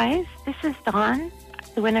 Hi, guys. This is Dawn,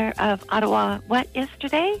 the winner of OttaWHAT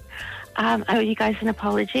yesterday. I owe you guys an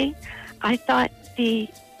apology. I thought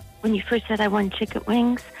when you first said I won chicken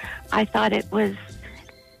wings, I thought it was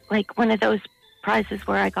like one of those prizes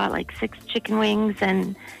where I got like 6 chicken wings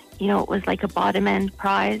and, it was like a bottom end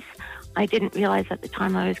prize. I didn't realize at the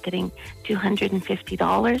time I was getting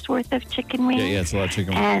 $250 worth of chicken wings. Yeah, it's a lot of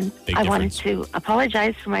chicken wings. And I wanted to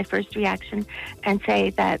apologize for my first reaction and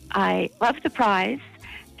say that I love the prize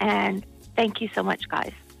and thank you so much,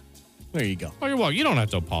 guys. There you go. Oh, you're welcome. You don't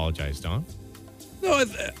have to apologize, Dawn. No, I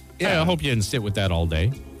hope you didn't sit with that all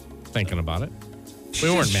day, thinking about it. We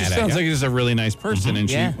weren't mad at you. She sounds like she's a really nice person.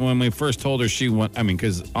 And when we first told her she went,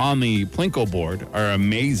 because on the Plinko board, our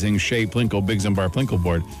amazing Shea Plinko, Biggs and Barr Plinko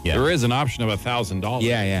board, there is an option of $1,000.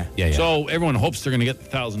 Yeah. So everyone hopes they're going to get the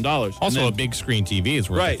 $1,000. Also, a big screen TV is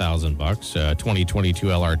worth $1,000. 2022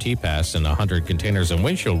 LRT pass and 100 containers of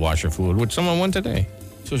windshield washer fluid, which someone won today.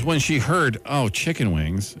 So when she heard, chicken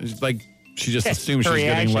wings, it's like she just assumed she's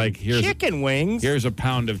getting like, here's chicken wings. Here's a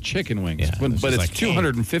pound of chicken wings. Yeah, but it's like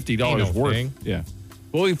 $250 worth. Thing. Yeah.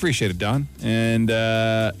 Well, we appreciate it, Don. And,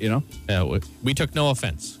 we took no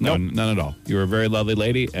offense. No, none at all. You were a very lovely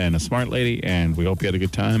lady and a smart lady, and we hope you had a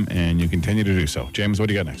good time, and you continue to do so. James, what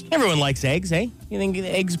do you got next? Everyone likes eggs, eh? You think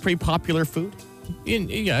eggs are pretty popular food? In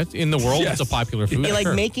the world, It's a popular food. You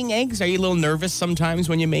like making eggs? Are you a little nervous sometimes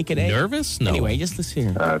when you make an egg? Nervous? No. Anyway, just listen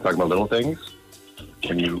here. Talking about little things.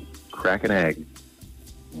 When you crack an egg,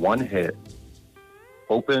 one hit,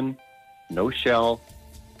 open, no shell,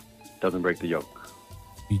 doesn't break the yolk.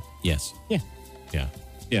 Yes. Yeah.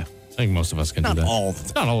 I think most of us can do that. Not all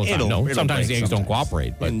the time. No. Sometimes the eggs don't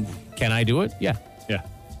cooperate, but can I do it? Yeah.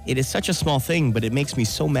 It is such a small thing, but it makes me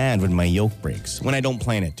so mad when my yolk breaks. When I don't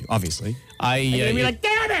plan it to, obviously. You'll be like,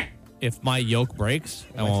 damn it! If my yolk breaks,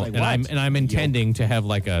 I won't, like, I'm intending to have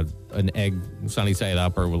like an egg sunny side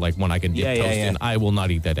up or like one I can dip toast in. I will not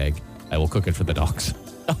eat that egg. I will cook it for the dogs.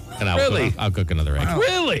 And I'll cook another egg. Wow.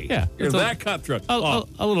 Really? Yeah. You're that cutthroat.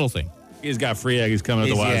 A little thing. He's got free eggs coming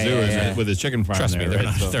at the wazoo with his chicken farm. Trust there, me,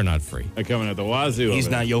 right? they're not free. They're coming at the wazoo. He's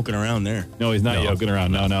not yoking around there. No, he's not yoking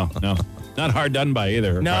around. No. Not hard done by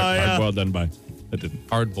either. Hard boiled done by. That didn't.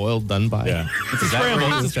 Hard boiled done by? Yeah. It's a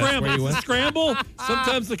scramble. It's a scramble.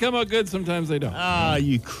 Sometimes they come out good, sometimes they don't.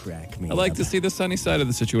 You crack me. I like to see the sunny side of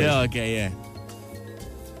the situation. Yeah, okay, yeah.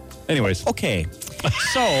 Anyways. Okay.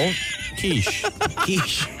 So, quiche.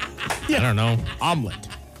 Yeah. I don't know. Omelet.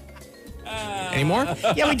 Any more?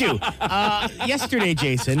 Yeah, we do. Yesterday,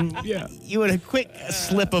 Jason, you had a quick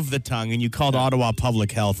slip of the tongue and you called Ottawa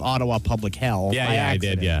Public Health Yeah, I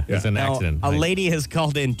did, yeah. It's an accident. A lady has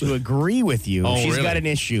called in to agree with you. She's got an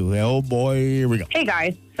issue. Oh, boy, here we go. Hey,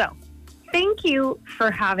 guys. So, thank you for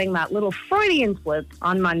having that little Freudian slip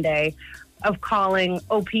on Monday of calling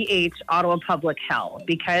OPH Ottawa Public Health,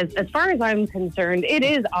 because as far as I'm concerned, it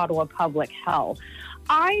is Ottawa Public Health.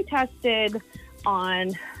 I tested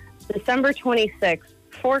on December 26th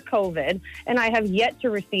for COVID, and I have yet to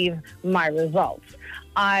receive my results.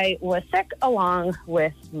 I was sick along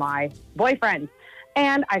with my boyfriend,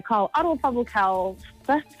 and I call Ottawa Public Health.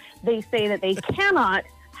 They say that they cannot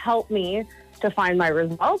help me to find my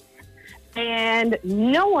results, and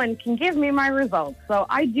no one can give me my results. So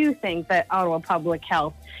I do think that Ottawa Public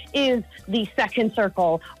Health is the second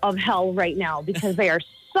circle of hell right now, because they are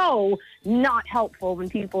so not helpful when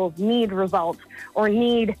people need results or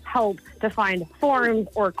need help to find forms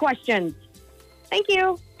or questions. Thank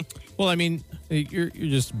you. Well, I mean, you're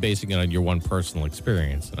just basing it on your one personal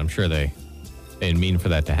experience, and I'm sure they didn't mean for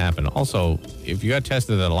that to happen. Also, if you got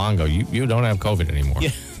tested that long ago, you don't have COVID anymore.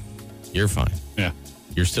 Yeah. You're fine. Yeah.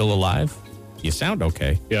 You're still alive. You sound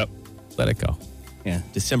okay. Yep. Let it go. Yeah,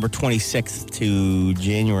 December 26th to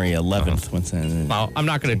January 11th. What's that? Well, I'm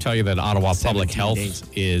not going to tell you that Ottawa Public Health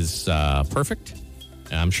is perfect.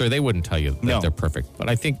 I'm sure they wouldn't tell you that they're perfect. But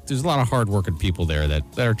I think there's a lot of hardworking people there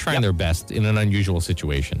that are trying their best in an unusual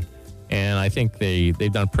situation. And I think they've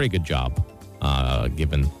done a pretty good job,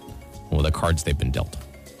 given the cards they've been dealt.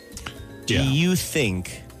 Do you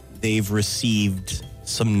think they've received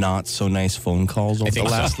some not so nice phone calls over the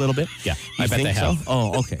last little bit? Yeah, I bet they have.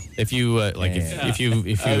 Oh, okay. If you if you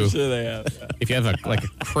I'm sure they have. if you have a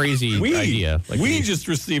crazy idea, we just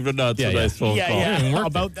received a not so nice phone call. Yeah.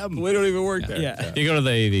 About them. We don't even work there. Yeah. You go to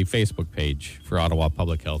the Facebook page for Ottawa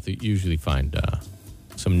Public Health, you usually find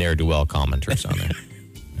some ne'er-do-well commenters on there.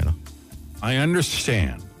 I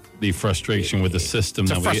understand the frustration with the system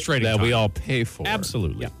that we all pay for.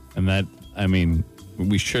 Absolutely. Yeah. And that, I mean,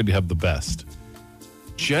 we should have the best.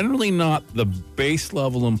 Generally not the base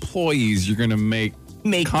level employees you're going to make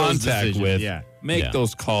contact with, make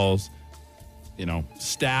those calls,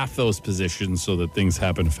 staff those positions so that things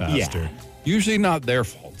happen faster. Yeah. Usually not their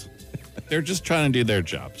fault. They're just trying to do their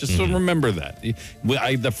job. Just so remember that.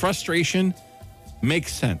 The frustration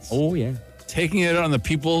makes sense. Oh, yeah. Taking it on the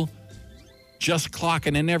people just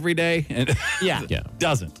clocking in every day and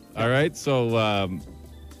doesn't. All right? So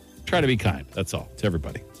try to be kind. That's all to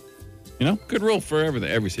everybody. Good rule for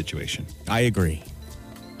every situation. I agree.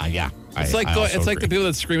 It's like the people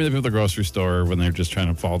that scream at the people at the grocery store when they're just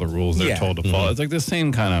trying to follow the rules they're told to follow. It's like the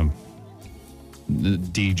same kind of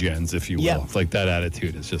degens, if you will. Yeah. It's like that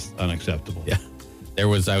attitude is just unacceptable. Yeah. I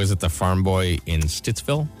was at the Farm Boy in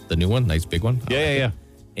Stittsville, the new one, nice big one. Yeah.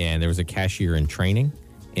 And there was a cashier in training,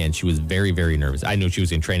 and she was very, very nervous. I knew she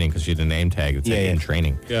was in training because she had a name tag that said in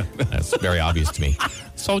training. Yeah. That's very obvious to me.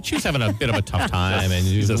 So she was having a bit of a tough time, and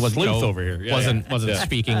she sleuth over here. Wasn't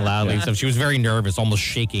speaking loudly. So she was very nervous, almost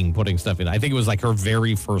shaking, putting stuff in. I think it was like her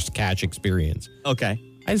very first catch experience. Okay.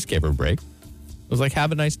 I just gave her a break. I was like,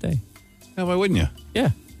 have a nice day. Yeah, why wouldn't you?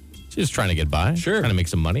 Yeah. She's just trying to get by. Sure. Trying to make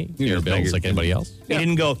some money. Pay her bills like anybody else. You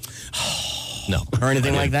didn't go, No. or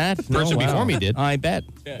anything like that? The person before me did. I bet.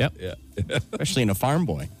 Yep. Yeah. Especially in a Farm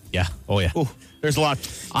Boy. Yeah. Oh, yeah. Ooh, there's a lot.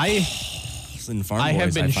 I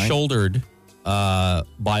have been shouldered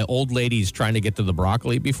by old ladies trying to get to the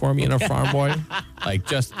broccoli before me in a Farm Boy.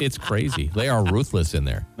 It's crazy. They are ruthless in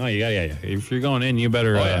there. No, yeah. If you're going in, you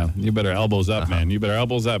better elbows up, man. You better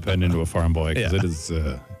elbows up heading into a Farm Boy because it is.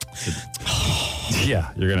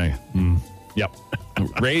 You're gonna. Yep.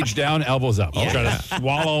 Rage down, elbows up. I'll try to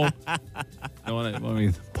swallow. I want to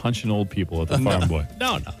be punching old people at the Farm Boy.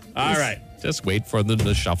 No. All right. Just wait for them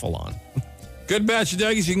to shuffle on. Good batch of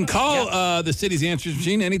Dougies. You can call the city's answers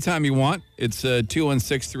machine anytime you want. It's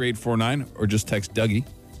 216-3849 or just text Dougie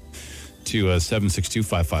to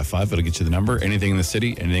 762-555. It'll get you the number. Anything in the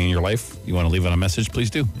city, anything in your life you want to leave on a message, please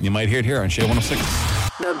do. You might hear it here on Shea 106.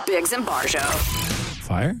 The Biggs and Barr Show.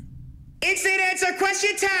 Fire? Instant answer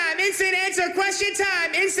question time. Instant answer question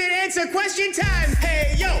time. Instant answer question time.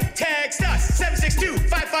 Hey, yo, text us.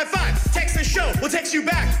 762-555. Text the show. We'll text you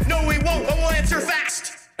back. No, we won't, but we'll answer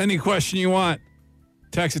fast. Any question you want,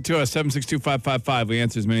 text it to us, 762-555. We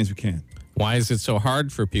answer as many as we can. Why is it so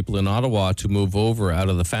hard for people in Ottawa to move over out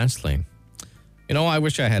of the fast lane? I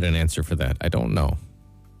wish I had an answer for that. I don't know.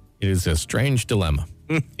 It is a strange dilemma.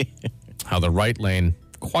 How the right lane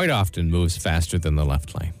quite often moves faster than the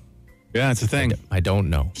left lane. Yeah, it's a thing. I don't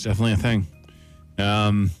know. It's definitely a thing.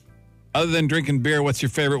 Other than drinking beer, what's your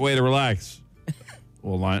favorite way to relax?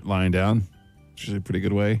 Well, lying down. It's usually a pretty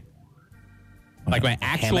good way. Like my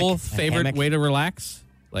actual favorite way to relax?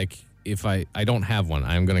 Like if I don't have one,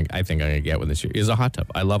 I think I'm gonna get one this year, is a hot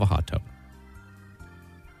tub. I love a hot tub.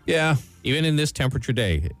 Yeah. Even in this temperature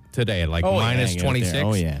today, like minus 26.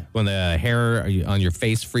 Oh, yeah. When the hair on your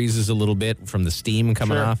face freezes a little bit from the steam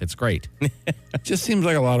coming off, it's great. It just seems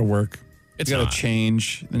like a lot of work. It's you got to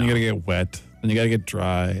change, then you got to get wet, then you got to get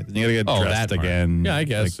dry, then you got to get dressed again. Yeah, I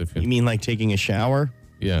guess. You mean like taking a shower?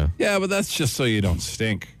 Yeah. Yeah, but that's just so you don't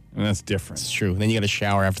stink. And that's different. It's true. Then you got to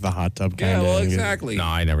shower after the hot tub. Yeah, well, exactly. No,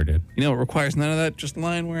 I never did. It requires none of that. Just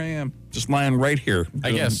lying where I am. Just lying right here.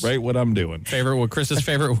 I guess. Right what I'm doing. Chris's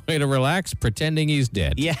favorite way to relax? Pretending he's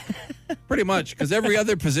dead. Yeah. Pretty much. Because every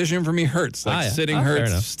other position for me hurts. Like sitting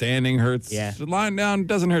hurts, standing hurts. Yeah. So lying down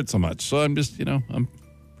doesn't hurt so much. So I'm just, I'm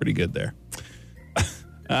pretty good there.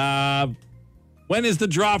 When is the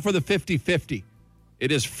draw for the 50-50?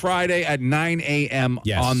 It is Friday at 9 a.m.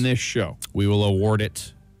 on this show. We will award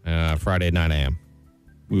it Friday at 9 a.m.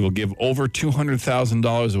 We will give over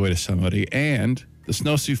 $200,000 away to somebody, and the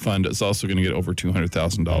Snowsuit Fund is also going to get over $200,000.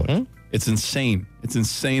 Mm-hmm. It's insane. It's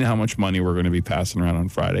insane how much money we're going to be passing around on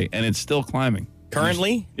Friday, and it's still climbing.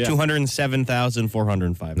 Currently,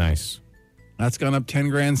 $207,405. Nice. That's gone up 10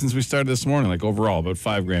 grand since we started this morning, like overall, about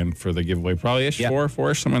 5 grand for the giveaway. Probably-ish,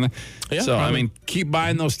 four-ish, something like that. Yeah, so, probably. Keep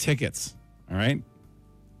buying those tickets, all right?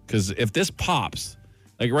 Because if this pops,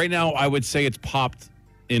 like right now, I would say it's popped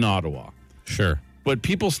in Ottawa. Sure. But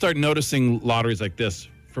people start noticing lotteries like this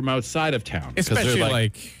from outside of town. Especially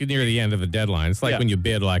like near the end of the deadline. It's like when you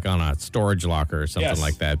bid like on a storage locker or something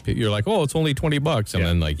like that. You're like, oh, it's only $20. And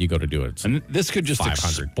then like you go to do it. And this could just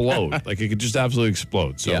explode. Like it could just absolutely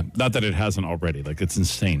explode. So not that it hasn't already. Like it's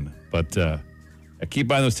insane. But keep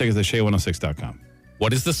buying those tickets at Shay106.com.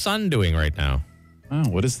 What is the sun doing right now? Oh,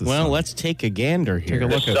 what is the sun? Well, let's take a gander here. Take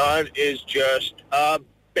a look the sun is just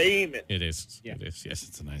beaming. It is. Yeah. It is. Yes,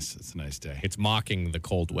 it's a nice day. It's mocking the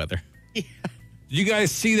cold weather. Did you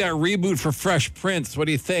guys see that reboot for Fresh Prince? What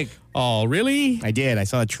do you think? Oh, really? I did. I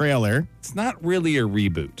saw a trailer. It's not really a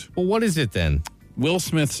reboot. Well, what is it then? Will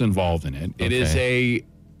Smith's involved in it. Okay.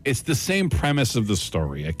 It's the same premise of the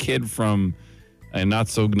story. A kid from a not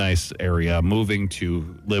so nice area moving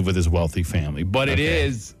to live with his wealthy family. But it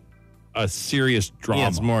is a serious drama. Yeah,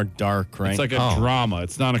 it's more dark, right? It's like a drama.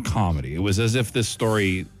 It's not a comedy. It was as if this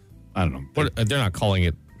story, I don't know. They're not calling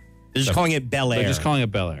it. They're just calling it Bel Air. They're just calling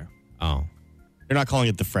it Bel Air. Oh. They're not calling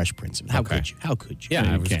it the Fresh Prince. How could you? How could you?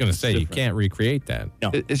 Yeah, I was going to say you can't recreate that.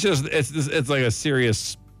 No. It's like a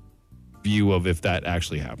serious view of if that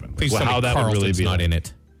actually happened. Please how that Carlton's would really be not like. in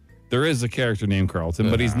it. There is a character named Carlton,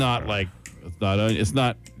 but he's not like it's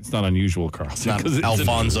not unusual Carlton. It's not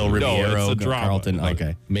Alfonso Ribeiro. No, it's a drama. Carlton.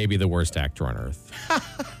 Okay. Maybe the worst actor on earth.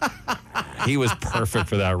 He was perfect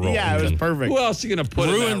for that role. Yeah, it was perfect. Who else are you going to put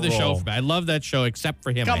in Ruined that the role? show. I love that show except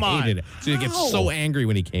for him. Come I hated it. So he gets so angry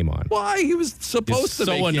when he came on. Why? He was supposed to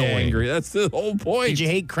so make you annoying. angry. That's the whole point. Did you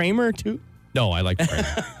hate Kramer too? No, I like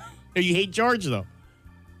Kramer. You hate George though?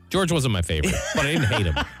 George wasn't my favorite, but I didn't hate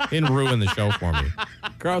him. He didn't ruin the show for me.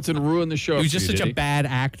 Carlton ruined the show. He was just such a bad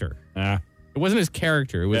actor. Yeah. It wasn't his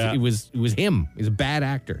character. It was him. He's a bad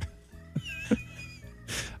actor.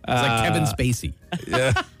 It's like Kevin Spacey.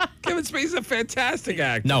 Yeah. Kevin Spacey's a fantastic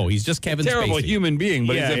actor. No, he's just Kevin Terrible Spacey. human being,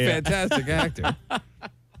 but he's a fantastic actor.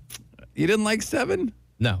 You didn't like Seven?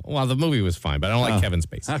 No. Well, the movie was fine, but I don't like Kevin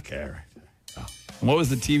Spacey. Okay, all right. What was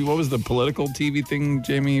the TV? What was the political TV thing,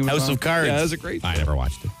 Jamie? House of Cards. Yeah, that was a great show. I never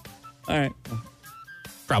watched it. All right.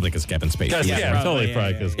 Probably because Kevin Spacey. Totally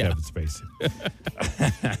probably because Kevin Spacey.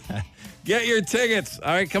 Get your tickets.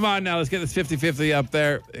 All right, come on now. Let's get this 50-50 up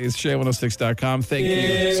there. It's Shay106.com. Thank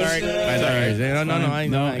you. Sorry.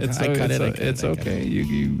 No. I cut it. It's okay.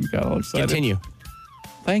 You got all excited. Continue.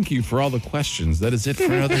 Thank you for all the questions. That is it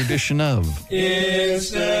for another edition of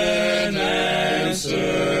Instant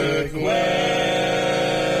Answer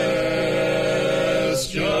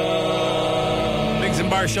Biggs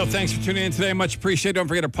and Barr Show. Thanks for tuning in today. Much appreciated. Don't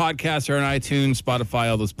forget our podcasts are on iTunes,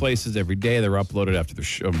 Spotify, all those places every day. They're uploaded after the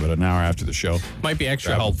show, about an hour after the show. Might be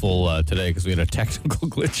extra helpful today because we had a technical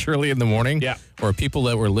glitch early in the morning. Yeah. Where people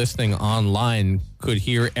that were listening online could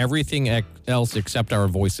hear everything else except our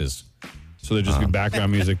voices. So there'd just be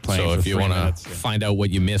background music playing. So for if you 3 want minutes, to find out what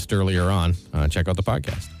you missed earlier on, check out the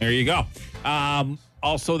podcast. There you go.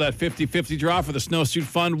 Also, that 50-50 draw for the Snowsuit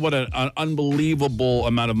Fund. What an unbelievable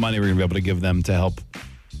amount of money we're going to be able to give them to help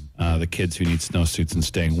the kids who need snowsuits and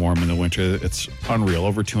staying warm in the winter. It's unreal.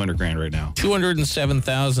 Over $200,000 right now.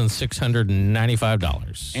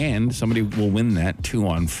 $207,695. And somebody will win that, too,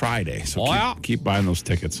 on Friday. So keep buying those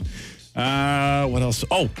tickets. What else?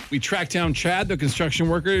 Oh, we tracked down Chad, the construction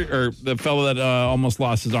worker, or the fellow that almost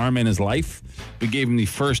lost his arm in his life. We gave him the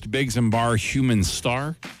first Biggs and Barr Human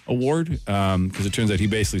Star Award because it turns out he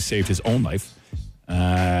basically saved his own life.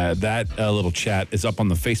 That little chat is up on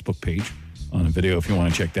the Facebook page on a video if you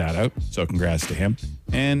want to check that out. So congrats to him.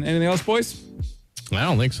 And anything else, boys? I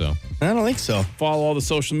don't think so. Follow all the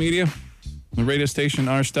social media, the radio station,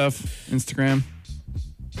 our stuff, Instagram.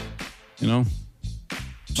 You know.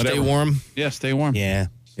 Stay warm. Yeah, stay warm. Yeah,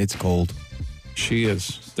 it's cold. She is.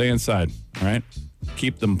 Stay inside, all right?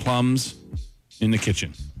 Keep them plums in the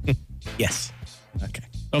kitchen. Yes. Okay.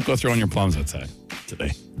 Don't go throwing your plums outside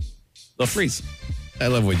today. They'll freeze. I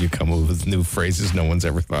love when you come up with new phrases no one's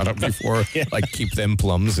ever thought of before. Like keep them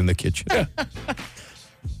plums in the kitchen. Yeah.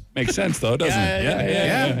 Makes sense, though, doesn't it?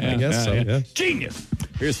 Yeah, I guess so. Yeah. Genius.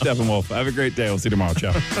 Here's Stephen Wolf. Have a great day. We'll see you tomorrow.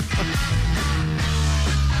 Ciao.